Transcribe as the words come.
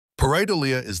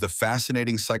Pareidolia is the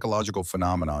fascinating psychological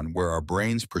phenomenon where our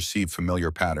brains perceive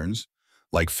familiar patterns,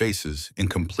 like faces, in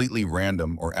completely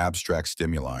random or abstract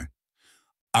stimuli.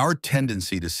 Our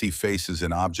tendency to see faces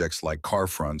in objects like car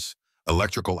fronts,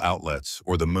 electrical outlets,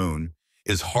 or the moon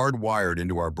is hardwired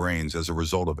into our brains as a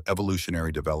result of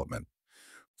evolutionary development.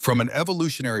 From an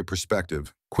evolutionary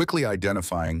perspective, quickly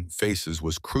identifying faces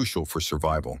was crucial for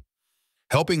survival,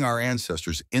 helping our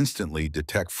ancestors instantly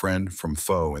detect friend from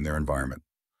foe in their environment.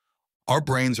 Our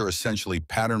brains are essentially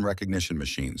pattern recognition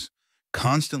machines,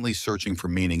 constantly searching for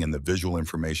meaning in the visual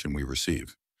information we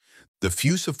receive. The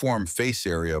fusiform face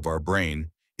area of our brain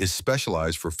is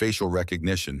specialized for facial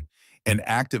recognition and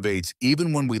activates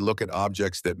even when we look at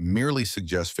objects that merely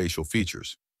suggest facial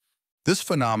features. This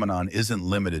phenomenon isn't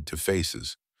limited to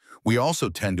faces. We also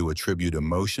tend to attribute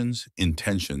emotions,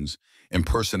 intentions, and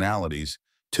personalities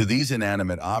to these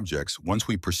inanimate objects once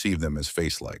we perceive them as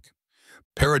face-like.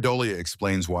 Pareidolia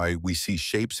explains why we see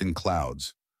shapes in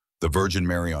clouds, the Virgin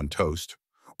Mary on toast,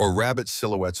 or rabbit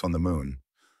silhouettes on the moon.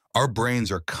 Our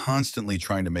brains are constantly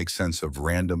trying to make sense of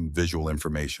random visual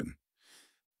information.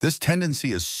 This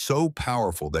tendency is so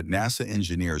powerful that NASA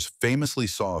engineers famously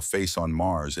saw a face on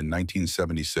Mars in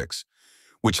 1976,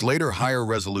 which later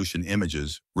higher-resolution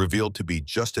images revealed to be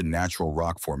just a natural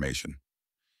rock formation.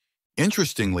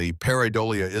 Interestingly,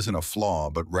 pareidolia isn't a flaw,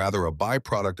 but rather a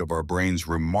byproduct of our brain's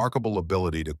remarkable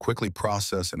ability to quickly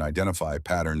process and identify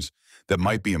patterns that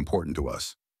might be important to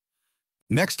us.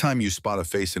 Next time you spot a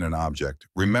face in an object,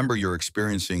 remember you're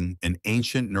experiencing an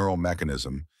ancient neural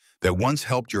mechanism that once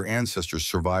helped your ancestors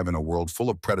survive in a world full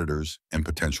of predators and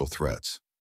potential threats.